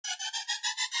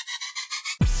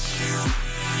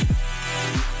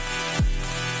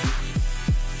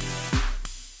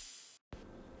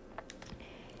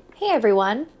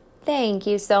everyone. Thank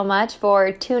you so much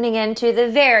for tuning in to the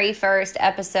very first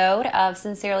episode of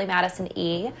Sincerely Madison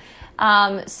E.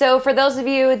 So for those of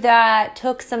you that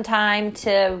took some time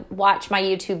to watch my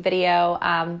YouTube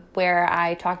video where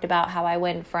I talked about how I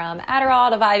went from Adderall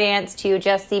to Vyvanse to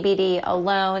just CBD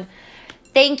alone,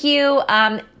 thank you.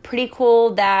 Pretty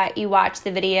cool that you watched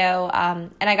the video.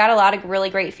 And I got a lot of really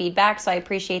great feedback, so I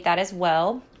appreciate that as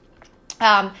well.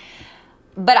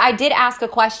 But I did ask a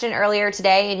question earlier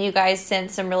today, and you guys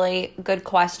sent some really good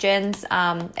questions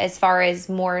as far as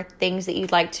more things that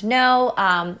you'd like to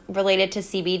know related to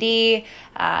CBD,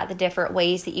 the different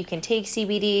ways that you can take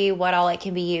CBD, what all it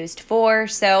can be used for.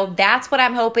 So that's what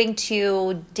I'm hoping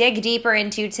to dig deeper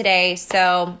into today.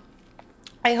 So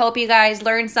I hope you guys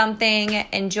learn something,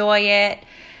 enjoy it.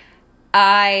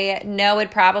 I know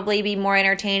it'd probably be more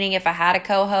entertaining if I had a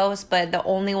co-host, but the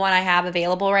only one I have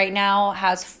available right now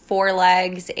has 4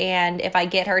 legs, and if I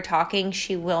get her talking,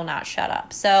 she will not shut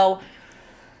up. So,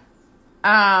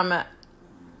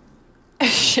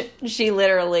 she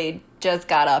literally just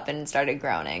got up and started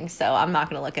groaning, so I'm not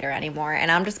going to look at her anymore,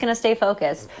 and I'm just going to stay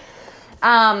focused.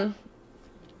 All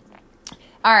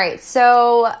right,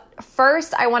 so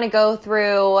first I want to go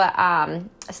through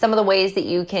some of the ways that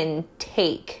you can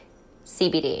take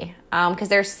CBD, because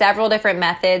there's several different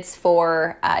methods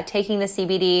for taking the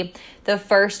CBD. The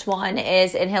first one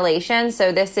is inhalation.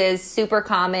 So this is super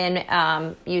common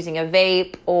using a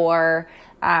vape, or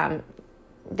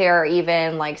there are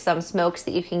even like some smokes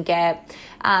that you can get.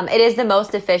 It is the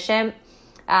most efficient.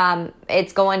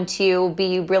 It's going to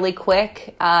be really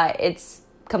quick. It's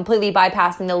completely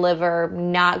bypassing the liver,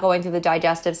 not going through the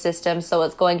digestive system. So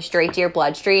it's going straight to your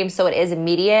bloodstream. So it is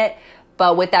immediate.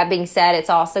 But with that being said,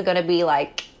 it's also going to be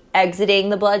like exiting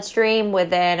the bloodstream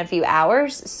within a few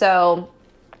hours. So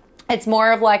it's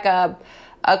more of like a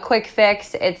quick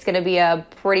fix. It's going to be a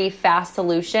pretty fast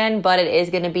solution, but it is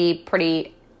going to be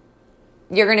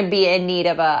you're going to be in need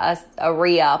of a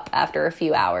re-up after a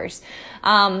few hours.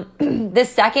 The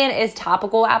second is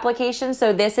topical application.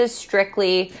 So this is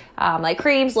strictly like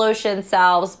creams, lotions,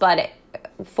 salves, but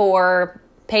for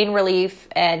pain relief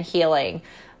and healing.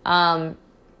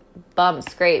 Bumps,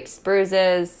 scrapes,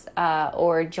 bruises,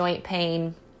 or joint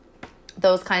pain,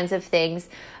 those kinds of things.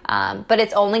 But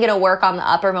it's only going to work on the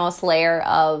uppermost layer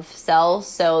of cells,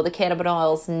 so the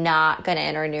cannabinoid is not going to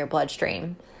enter into your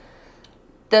bloodstream.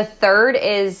 The third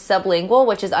is sublingual,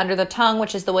 which is under the tongue,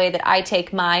 which is the way that I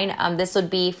take mine. This would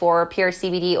be for pure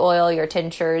CBD oil, your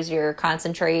tinctures, your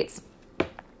concentrates.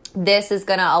 This is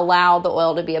going to allow the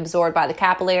oil to be absorbed by the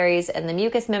capillaries and the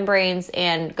mucous membranes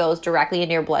and goes directly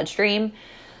into your bloodstream.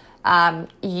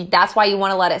 That's why you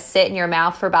want to let it sit in your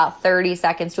mouth for about 30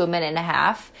 seconds to a minute and a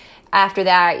half. After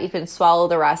that, you can swallow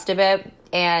the rest of it.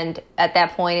 And at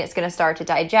that point, it's going to start to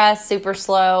digest super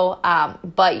slow.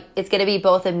 But it's going to be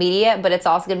both immediate, but it's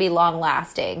also going to be long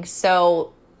lasting.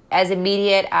 So as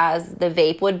immediate as the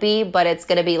vape would be, but it's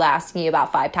going to be lasting you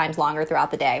about 5 times longer throughout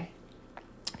the day.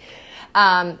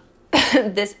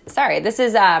 This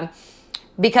is,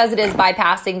 because it is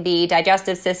bypassing the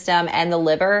digestive system and the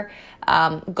liver,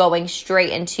 going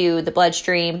straight into the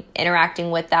bloodstream, interacting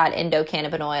with that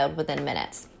endocannabinoid within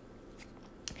minutes.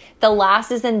 The last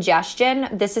is ingestion.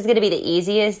 This is going to be the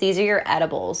easiest. These are your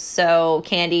edibles. So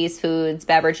candies, foods,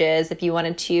 beverages. If you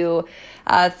wanted to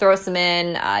throw some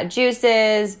in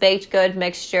juices, baked good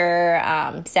mixture,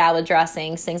 salad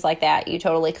dressings, things like that, you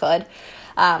totally could.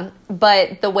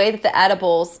 But the way that the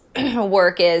edibles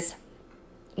work is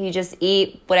you just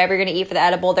eat whatever you're going to eat for the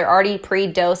edible. They're already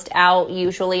pre-dosed out,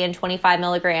 usually in 25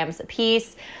 milligrams a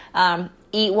piece.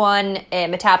 Eat one, it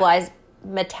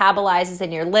metabolizes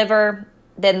in your liver.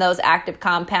 Then those active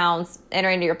compounds enter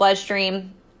into your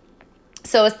bloodstream.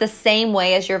 So it's the same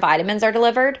way as your vitamins are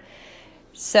delivered.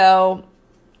 So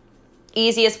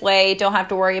easiest way, don't have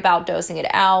to worry about dosing it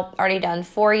out, already done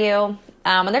for you.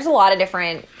 And there's a lot of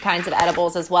different kinds of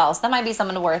edibles as well. So that might be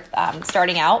something worth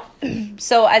starting out.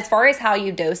 So as far as how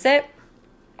you dose it,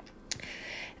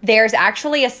 there's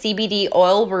actually a CBD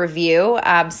oil review,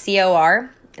 COR.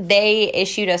 They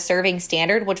issued a serving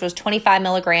standard, which was 25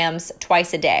 milligrams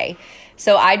twice a day.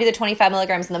 So I do the 25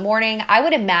 milligrams in the morning. I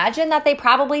would imagine that they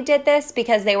probably did this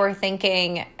because they were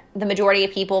thinking the majority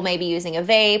of people may be using a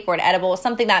vape or an edible,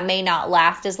 something that may not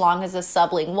last as long as a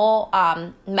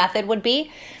sublingual method would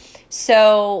be.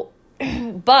 So,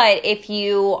 but if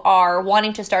you are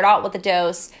wanting to start out with a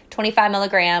dose, 25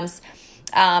 milligrams,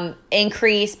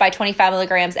 increase by 25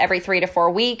 milligrams every 3 to 4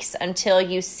 weeks until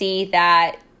you see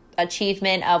that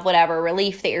achievement of whatever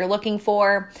relief that you're looking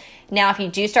for. Now, if you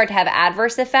do start to have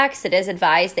adverse effects, it is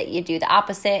advised that you do the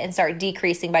opposite and start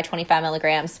decreasing by 25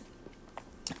 milligrams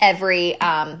every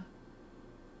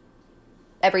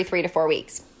every 3 to 4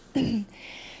 weeks.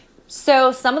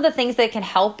 So some of the things that it can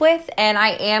help with, and I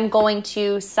am going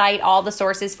to cite all the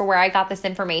sources for where I got this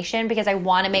information because I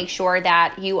want to make sure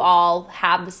that you all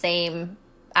have the same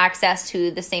access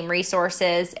to the same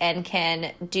resources and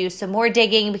can do some more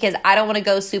digging, because I don't want to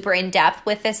go super in depth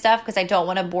with this stuff because I don't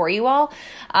want to bore you all.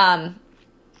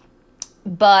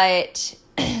 But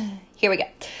here we go.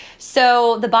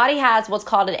 So the body has what's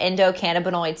called an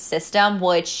endocannabinoid system,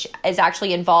 which is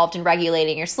actually involved in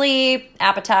regulating your sleep,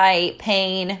 appetite,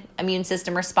 pain, immune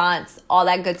system response, all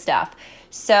that good stuff.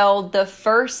 So the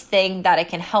first thing that it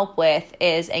can help with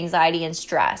is anxiety and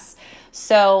stress.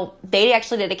 So they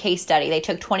actually did a case study. They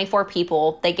took 24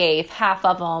 people. They gave half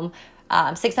of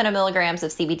them 600 milligrams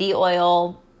of CBD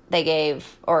oil. They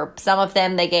gave, or some of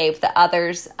them, they gave the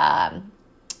others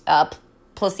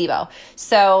placebo.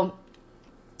 So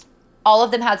all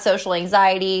of them had social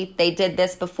anxiety. They did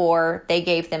this before they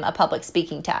gave them a public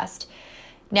speaking test.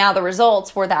 Now, the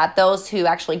results were that those who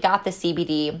actually got the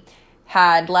CBD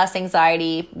had less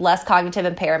anxiety, less cognitive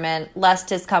impairment, less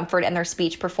discomfort in their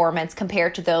speech performance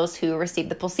compared to those who received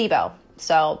the placebo.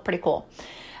 So pretty cool.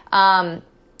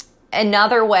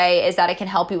 Another way is that it can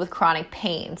help you with chronic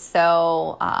pain.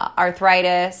 So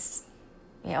arthritis,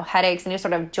 headaches, any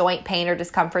sort of joint pain or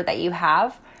discomfort that you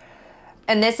have.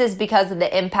 And this is because of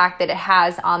the impact that it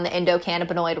has on the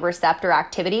endocannabinoid receptor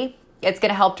activity. It's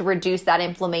going to help to reduce that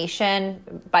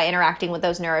inflammation by interacting with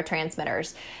those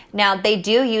neurotransmitters. Now, they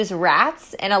do use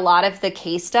rats in a lot of the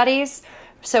case studies.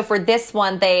 So for this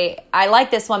one, I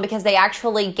like this one because they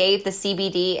actually gave the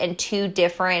CBD in 2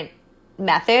 different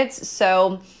methods.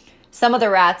 So some of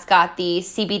the rats got the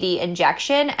CBD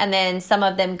injection, and then some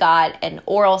of them got an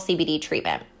oral CBD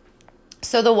treatment.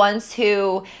 So the ones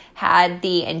who had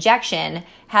the injection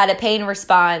had a pain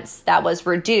response that was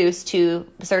reduced to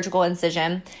surgical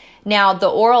incision. Now, the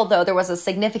oral, though, there was a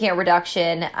significant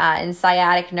reduction in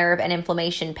sciatic nerve and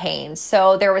inflammation pain.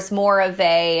 So there was more of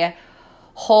a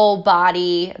whole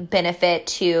body benefit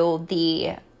to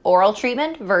the oral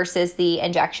treatment versus the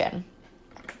injection.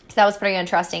 So that was pretty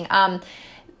interesting.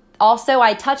 Also,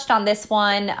 I touched on this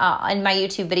one in my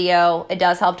YouTube video. It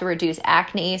does help to reduce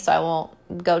acne, so I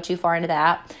won't go too far into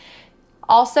that.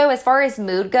 Also, as far as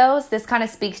mood goes, this kind of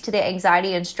speaks to the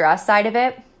anxiety and stress side of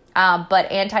it, but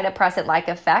antidepressant-like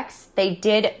effects. They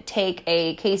did take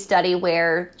a case study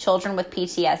where children with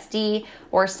PTSD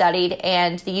were studied,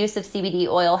 and the use of CBD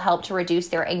oil helped to reduce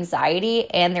their anxiety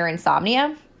and their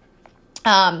insomnia.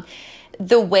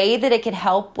 The way that it can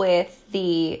help with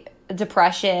the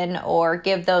depression or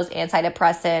give those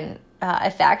antidepressant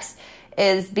effects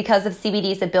is because of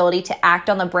CBD's ability to act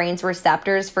on the brain's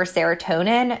receptors for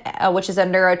serotonin, which is a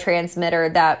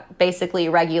neurotransmitter that basically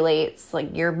regulates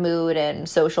like your mood and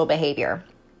social behavior.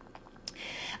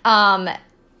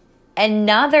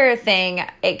 Another thing,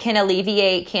 it can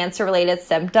alleviate cancer-related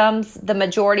symptoms. The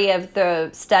majority of the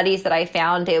studies that I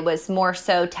found, it was more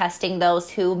so testing those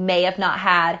who may have not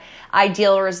had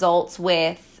ideal results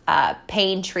with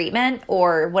pain treatment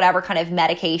or whatever kind of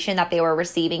medication that they were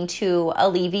receiving to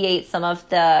alleviate some of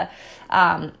the,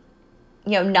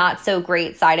 not so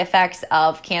great side effects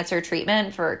of cancer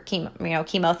treatment for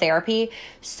chemotherapy.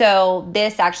 So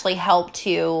this actually helped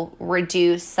to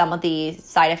reduce some of the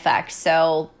side effects.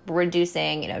 So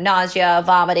reducing, nausea,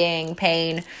 vomiting,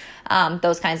 pain,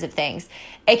 those kinds of things.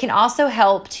 It can also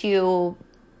help to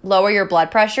lower your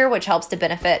blood pressure, which helps to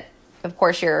benefit, of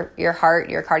course, your heart,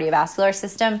 your cardiovascular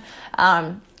system.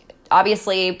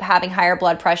 Obviously, having higher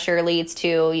blood pressure leads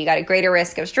to, you got a greater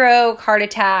risk of stroke, heart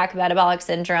attack, metabolic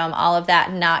syndrome, all of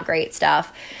that not great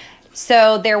stuff.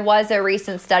 So there was a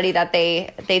recent study that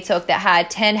they took that had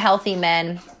 10 healthy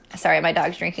men. Sorry, my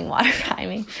dog's drinking water behind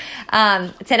me.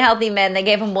 10 healthy men, they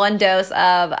gave them 1 dose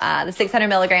of the 600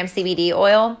 milligram CBD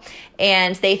oil,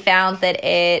 and they found that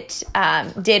it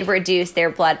did reduce their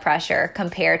blood pressure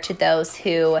compared to those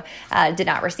who did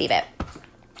not receive it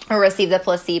or receive the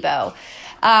placebo.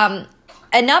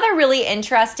 Another really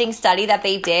interesting study that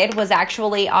they did was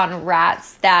actually on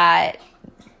rats that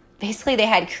basically they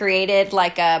had created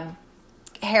like a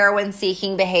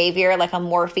heroin-seeking behavior, like a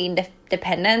morphine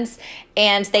dependence,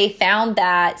 and they found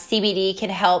that CBD can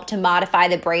help to modify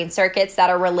the brain circuits that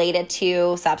are related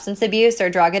to substance abuse or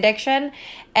drug addiction,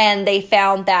 and they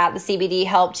found that the CBD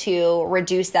helped to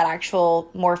reduce that actual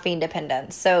morphine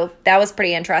dependence. So that was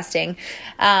pretty interesting.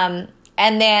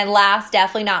 And then last,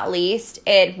 definitely not least,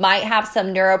 it might have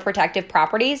some neuroprotective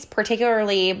properties,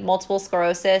 particularly multiple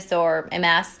sclerosis or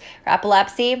MS or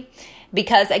epilepsy,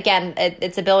 because again,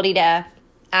 its ability to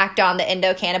act on the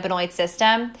endocannabinoid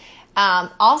system.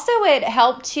 Also, it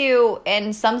helped to,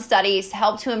 in some studies,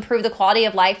 help to improve the quality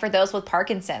of life for those with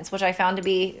Parkinson's, which I found to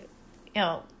be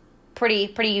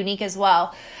pretty unique as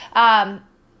well.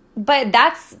 But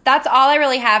that's all I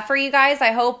really have for you guys.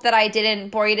 I hope that I didn't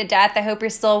bore you to death. I hope you're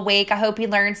still awake. I hope you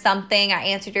learned something. I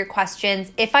answered your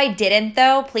questions. If I didn't,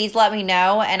 though, please let me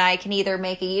know, and I can either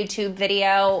make a YouTube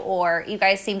video, or you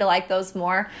guys seem to like those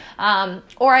more,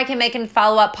 or I can make a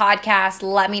follow-up podcast.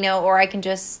 Let me know, or I can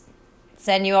just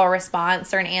send you a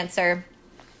response or an answer.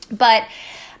 But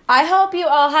I hope you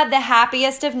all have the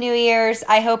happiest of New Year's.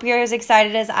 I hope you're as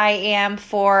excited as I am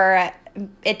for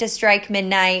it to strike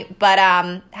midnight. But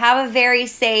have a very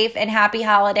safe and happy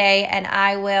holiday, and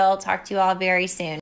I will talk to you all very soon.